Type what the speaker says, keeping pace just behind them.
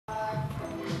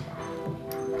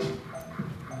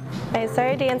I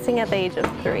started dancing at the age of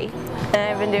 3, and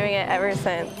I've been doing it ever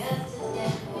since.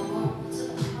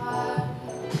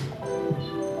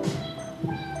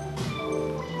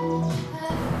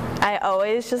 I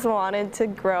always just wanted to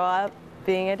grow up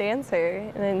being a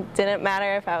dancer, and it didn't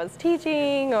matter if I was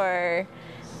teaching or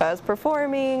if I was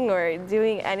performing or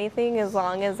doing anything. As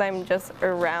long as I'm just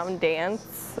around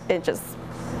dance, it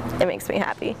makes me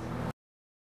happy.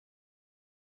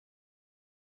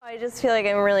 I just feel like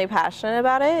I'm really passionate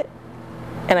about it,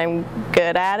 and I'm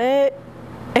good at it,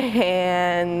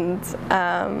 and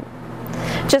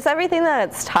just everything that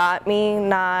it's taught me,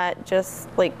 not just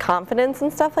like confidence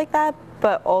and stuff like that,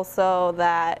 but also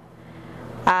that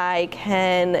I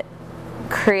can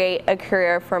create a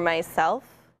career for myself.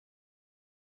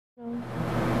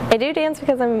 I do dance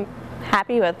because I'm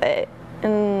happy with it,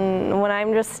 and when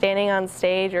I'm just standing on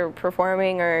stage or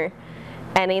performing or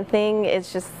anything,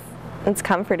 it's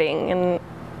comforting, and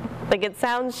like, it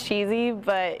sounds cheesy,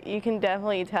 but you can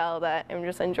definitely tell that I'm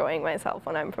just enjoying myself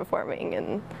when I'm performing,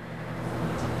 and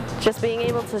just being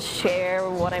able to share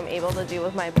what I'm able to do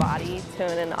with my body to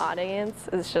an audience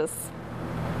is just,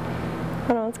 I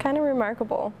don't know, it's kind of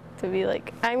remarkable to be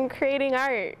like, I'm creating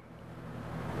art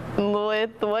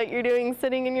with what you're doing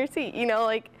sitting in your seat, you know,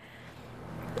 like,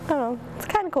 I don't know, it's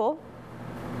kind of cool.